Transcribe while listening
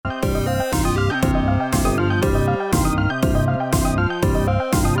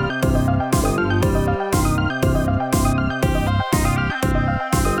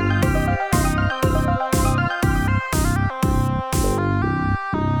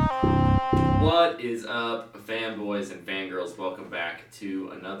What is up, fanboys and fangirls? Welcome back to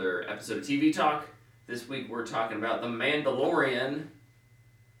another episode of TV Talk. This week we're talking about The Mandalorian.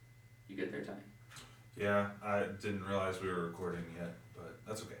 You good there, Ty? Yeah, I didn't realize we were recording yet, but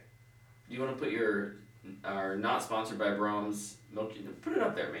that's okay. Do you want to put our not sponsored by Brahms milk? Put it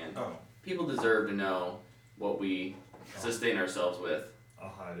up there, man. Oh. People deserve to know what we sustain ourselves with. I'll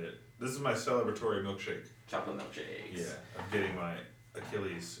hide it. This is my celebratory milkshake. Chocolate milkshakes. Yeah, I'm getting my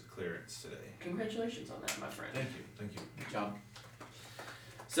Achilles clearance today. Congratulations on that, my friend. Thank you. Good job.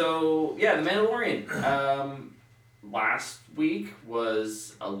 So, yeah, The Mandalorian. Last week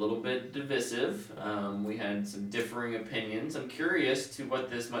was a little bit divisive. We had some differing opinions. I'm curious to what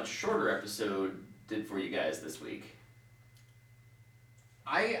this much shorter episode did for you guys this week.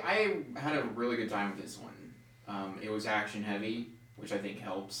 I had a really good time with this one. It was action heavy, which I think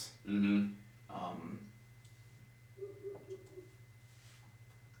helps. Mm-hmm.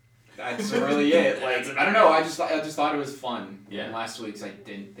 That's really it. Like, I don't know. I just thought it was fun. Yeah. And last week's I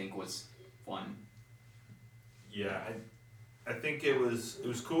didn't think was fun. Yeah, I think it was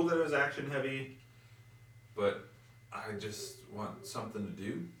cool that it was action heavy, but I just want something to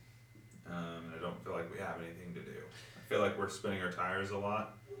do, and I don't feel like we have anything to do. I feel like we're spinning our tires a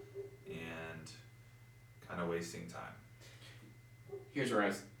lot and kind of wasting time. Here's where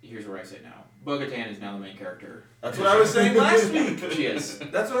I sit now. Bo-Katan is now the main character. That's what I was saying last week. She is.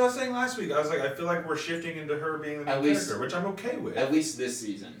 That's what I was saying last week. I was like, I feel like we're shifting into her being the main character, which I'm okay with. At least this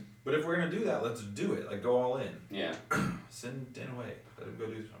season. But if we're gonna do that, let's do it. Like, go all in. Yeah. Send Dan away. Let him go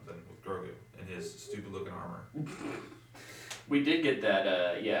do something with Grogu and his stupid looking armor. We did get that,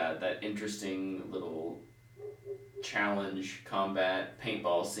 that interesting little challenge combat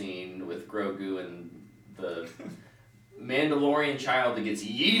paintball scene with Grogu and the Mandalorian child that gets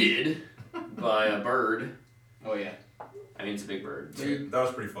yeeted by a bird. Oh yeah. I mean, it's a big bird. Dude, that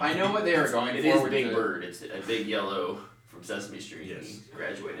was pretty fun. I know what they were going It for. is a with big the, bird. It's a big yellow from Sesame Street. Yes. He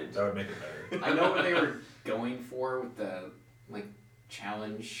graduated. That would make it better. I know what they were going for with the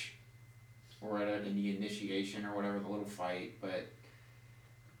challenge or whatever, the initiation or whatever, the little fight, but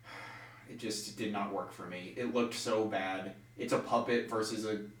it just did not work for me. It looked so bad. It's a puppet versus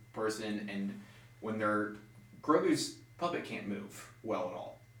a person, and when Grogu's puppet can't move well at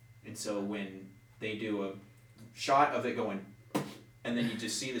all. And so when they do a shot of it going, and then you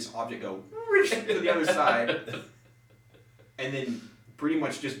just see this object go to the other side, and then pretty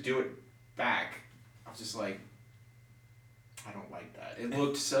much just do it back, I was just like, I don't like that. It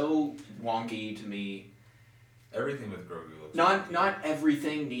looked so wonky to me. Everything with Grogu looks Not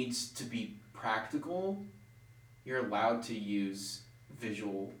everything needs to be practical. You're allowed to use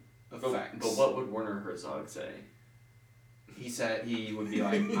visual effects. But what would Werner Herzog say? He said he would be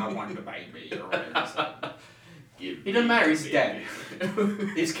like, I want the baby, or whatever he said. It doesn't matter, he's dead.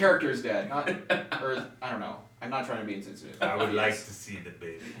 His character is dead. Or I don't know. I'm not trying to be insensitive. I would like to see the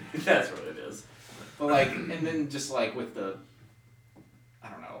baby. That's what it is. But and then just with the, I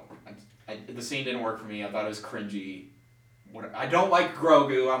don't know. The scene didn't work for me. I thought it was cringy. I don't like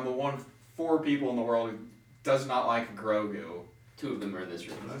Grogu. I'm the one 4 people in the world who does not like Grogu. 2 of them are in this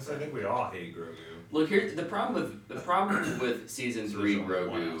room. I think we all hate Grogu. Look, here the problem with season 3 There's only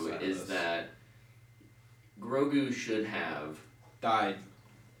one Grogu outside is of us. that Grogu should have Died.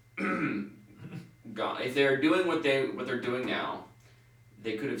 gone. If they're doing what they're doing now,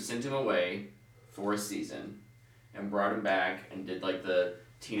 they could have sent him away for a season and brought him back and did the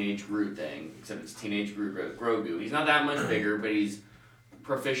teenage Groot thing, except it's teenage Grogu. He's not that much bigger, but he's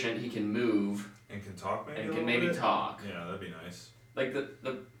proficient. He can move And can talk maybe. and a can little maybe bit? talk. Yeah, that'd be nice.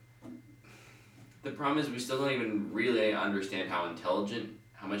 The problem is we still don't even really understand how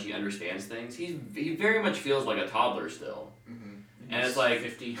much he understands things. He very much feels like a toddler still. Mm-hmm. And it's like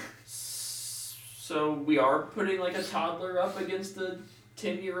 50. So we are putting a toddler up against a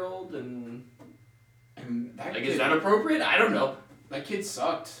 10-year-old, and that is that appropriate? I don't know. That kid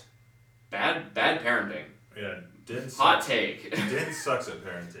sucked. Bad parenting. Yeah, Din Hot sucks. take. Din sucks at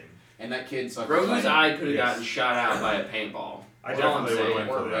parenting. And that kid sucked. Grogu's eye could have Yes. gotten shot out by a paintball. I That's all I'm definitely would have saying. went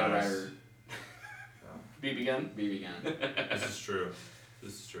for Or the Red eyes. Rider. BB gun? BB gun. This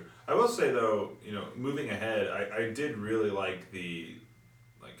is true. I will say though, moving ahead, I did really like the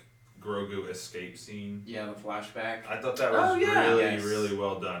Grogu escape scene. Yeah, the flashback. I thought that was Yes. really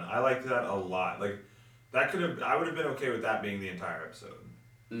well done. I liked that a lot. I would have been okay with that being the entire episode.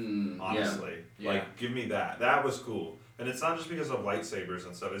 Honestly. Yeah. Give me that. That was cool. And it's not just because of lightsabers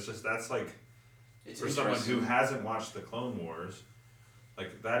and stuff. It's just that's It's for someone who interesting. hasn't watched the Clone Wars,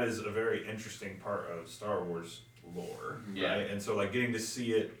 that is a very interesting part of Star Wars lore, Yeah. right? And so getting to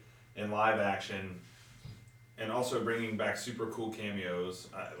see it in live action and also bringing back super cool cameos.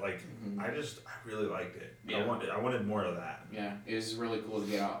 I really liked it. Yeah. I wanted more of that. Yeah, it was really cool to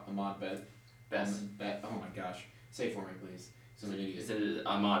get out Ahmad Best. Oh my gosh. Say it for me, please. So I'm an idiot. Is it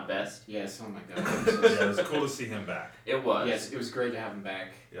Ahmad Best? Yes, oh my god. Yeah, it was cool to see him back. It was. Yes, it was great to have him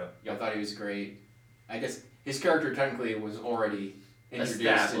back. Yeah. I thought he was great. I guess his character technically was already introduced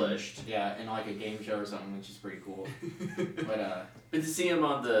Established. in like a game show or something, which is pretty cool. But to see him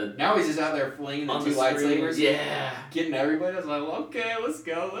on the now he's just out there flinging the on two the screen, lightsabers. yeah. Getting everybody. I was like, okay, let's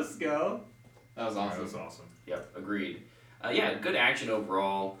go. That was awesome. That was awesome. Yep, agreed. Yeah, good action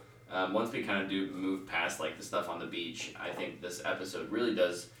overall. Once we kind of do move past like the stuff on the beach, I think this episode really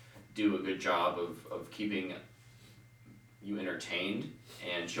does do a good job of keeping you entertained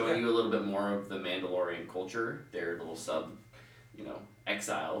and showing you a little bit more of the Mandalorian culture, their little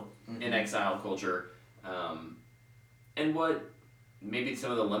exile, in exile culture, and what maybe some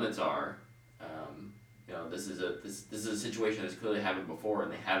of the limits are. This is a situation that's clearly happened before,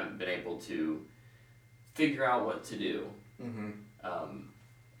 and they haven't been able to figure out what to do.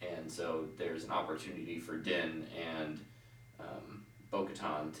 And so there's an opportunity for Din and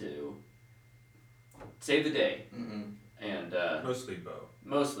Bo-Katan to save the day. And Mostly Bo.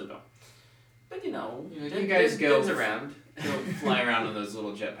 But you guys Din's around. Go fly around in those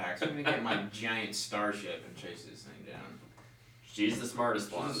little jetpacks. I'm gonna get my giant starship and chase this thing down. She's the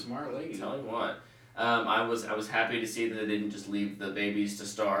smartest one. She's a smart lady. Tell you what. I was happy to see that they didn't just leave the babies to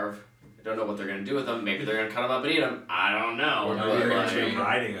starve. I don't know what they're gonna do with them. Maybe they're gonna cut them up and eat them. I don't know. Or maybe they're actually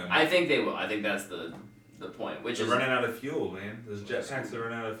riding them. I think they will. I think that's the point. Which they're is running out of fuel, man. Those jetpacks are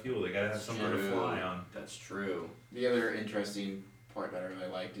running out of fuel. They gotta have somewhere to fly on. That's true. The other interesting part that I really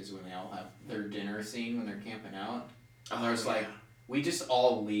liked is when they all have their dinner scene when they're camping out. And there's like, we just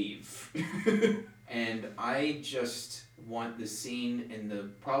all leave. And I just want the scene in the,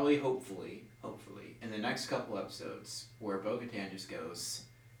 hopefully, in the next couple episodes where Bo-Katan just goes,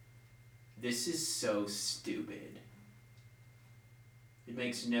 this is so stupid. It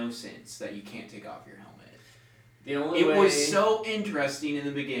makes no sense that you can't take off your helmet. It was so interesting in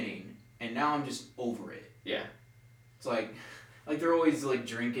the beginning, and now I'm just over it. Yeah. It's like they're always like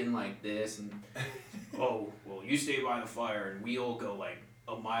drinking like this, and oh, well, you stay by the fire, and we'll go like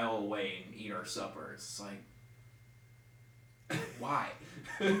a mile away and eat our supper. It's like, why?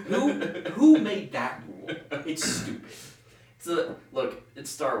 Who made that rule? It's stupid. Look, it's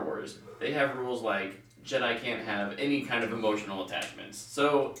Star Wars. They have rules like Jedi can't have any kind of emotional attachments.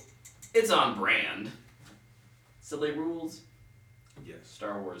 So it's on brand. Silly rules. Yes.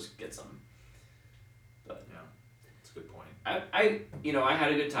 Star Wars gets them. But yeah, that's a good point. I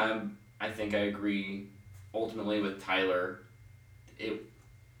had a good time. I think I agree ultimately with Tyler.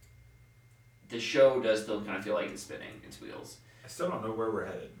 The show does still kind of feel like it's spinning its wheels. I still don't know where we're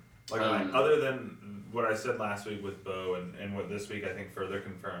headed. Other than what I said last week with Bo and what this week I think further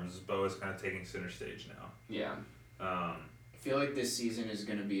confirms is Bo is kind of taking center stage now. Yeah. I feel like this season is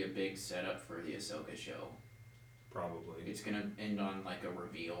going to be a big setup for the Ahsoka show. Probably. It's going to end on like a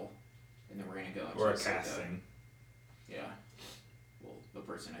reveal, and then we're going to go into or a Ahsoka. casting. Yeah. Well, the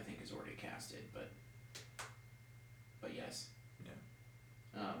person I think is already casted, but yes.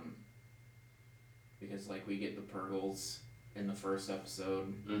 Yeah. Because like we get the Purgles in the first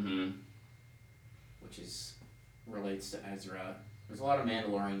episode, which relates to Ezra. There's a lot of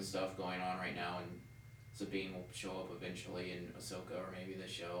Mandalorian stuff going on right now, and Sabine will show up eventually in Ahsoka or maybe the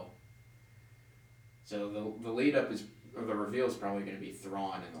show. So the lead up the reveal is probably going to be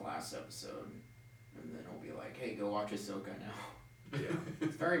Thrawn in the last episode, and then it'll be like, hey, go watch Ahsoka now. Yeah.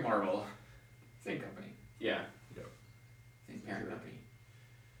 It's very Marvel, same company. Yeah. Yep. Same parent company.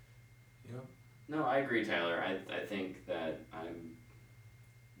 Yep. No, I agree, Tyler. I think that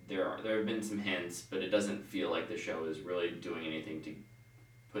there have been some hints, but it doesn't feel like the show is really doing anything to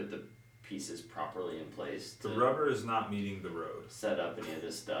put the pieces properly in place. The rubber is not meeting the road. Set up any of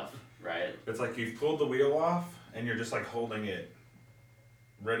this stuff, right? It's like you've pulled the wheel off and you're just like holding it,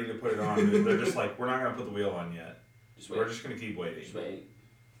 ready to put it on. They're just like, we're not gonna put the wheel on yet. We're just gonna keep waiting. Just wait.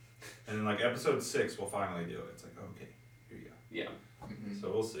 And then like episode 6, we'll finally do it. It's like, okay, here you go. Yeah.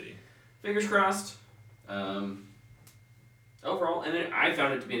 So we'll see. Fingers crossed. Overall, and I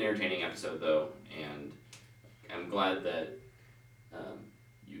found it to be an entertaining episode though, and I'm glad that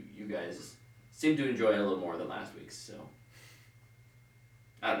you guys seem to enjoy it a little more than last week's. So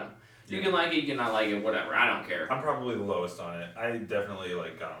I don't know. You can like it, you can not like it, whatever. I don't care. I'm probably the lowest on it. I definitely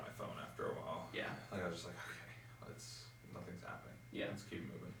got on my phone after a while. Yeah. I was just like, okay, nothing's happening. Yeah. Let's keep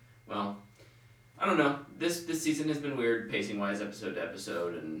moving. Well, I don't know. This season has been weird, pacing wise, episode to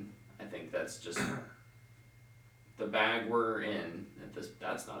episode, and I think that's just the bag we're in.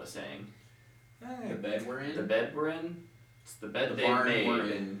 That's not a saying. The bed we're in. The bed we're in. It's the bed The they've barn made. we're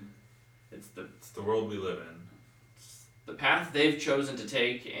in. It's the world we live in. the path they've chosen to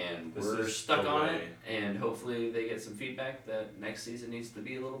take, and This we're is stuck the on way. it. And hopefully they get some feedback that next season needs to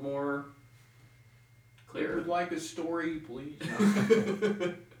be a little more We clear. would like a story, please.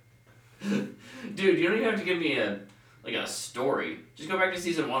 Dude, you don't even have to give me a story. Just go back to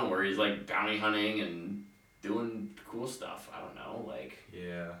season 1 where he's like bounty hunting and doing cool stuff. I don't know, like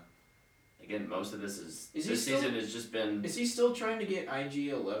Yeah. again, most of this Is he this still- season has just been Is he still trying to get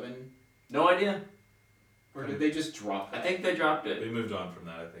IG-11? no idea. Or did they just drop that? I think they dropped it. We moved on from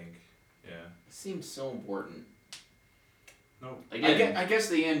that, I think. Yeah. It seems so important. Nope. Again, I guess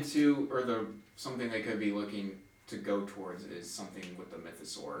the end too, or something they could be looking to go towards is something with the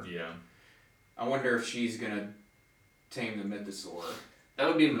mythosaur. Yeah. I wonder if she's gonna tame the mythosaur, that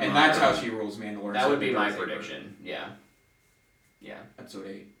would be and that's how she rules Mandalorian. that would be my Darksaber. prediction. Yeah. Yeah. Episode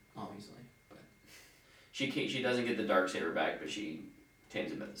 8, obviously, but She doesn't get the Darksaber back, but she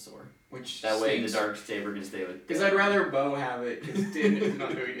tames a mythosaur. which That way the stinks. Darksaber can stay with Because I'd rather Bo have it, because Din is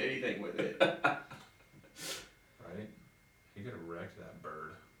not doing anything with it. Right? He could have wrecked that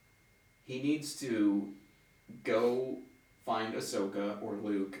bird. He needs to go find Ahsoka or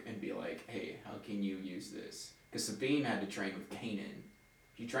Luke and be like, hey, how can you use this? Because Sabine had to train with Kanan.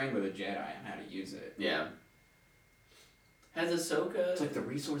 She trained with a Jedi on how to use it. Yeah. Has Ahsoka It's like the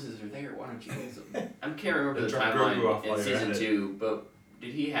resources are there, why don't you use them? I can't remember the Drop Grogu timeline off in while you're season at it. 2, but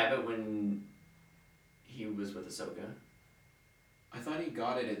did he have it when he was with Ahsoka? I thought he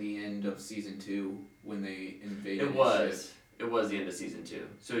got it at the end of season 2 when they invaded It his was. ship, It was the end of season 2.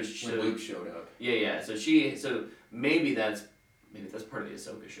 So when Luke showed up. yeah. So maybe that's part of the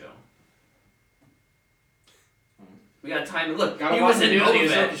Ahsoka show. We got time. Look, Gotta he watch was the in new Boba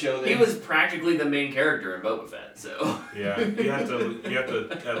Ahsoka Fett. show He then. was practically the main character in Boba Fett. So Yeah. You have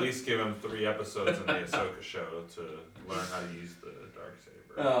to at least give him 3 episodes in the Ahsoka show to learn how to use the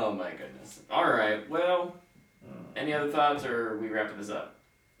Darksaber. oh my goodness. All right. Well, any other thoughts, or are we wrapping this up?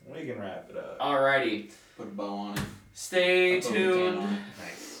 We can wrap it up. Alrighty. Put a bow on it. Stay Put a can tuned. on it.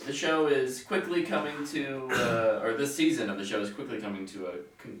 Nice. The show is quickly coming to, or this season of the show is quickly coming to a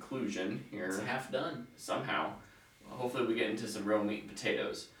conclusion here. It's half done. Somehow. Hopefully we get into some real meat and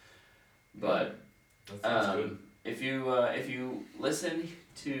potatoes. But That sounds good. if you listen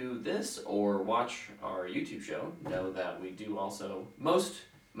to this or watch our YouTube show, know that we do also most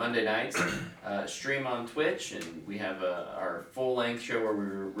Monday nights stream on Twitch, and we have our full length show where we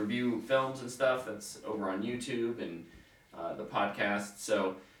review films and stuff. That's over on YouTube and the podcast.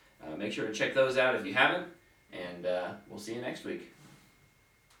 So make sure to check those out if you haven't, and we'll see you next week.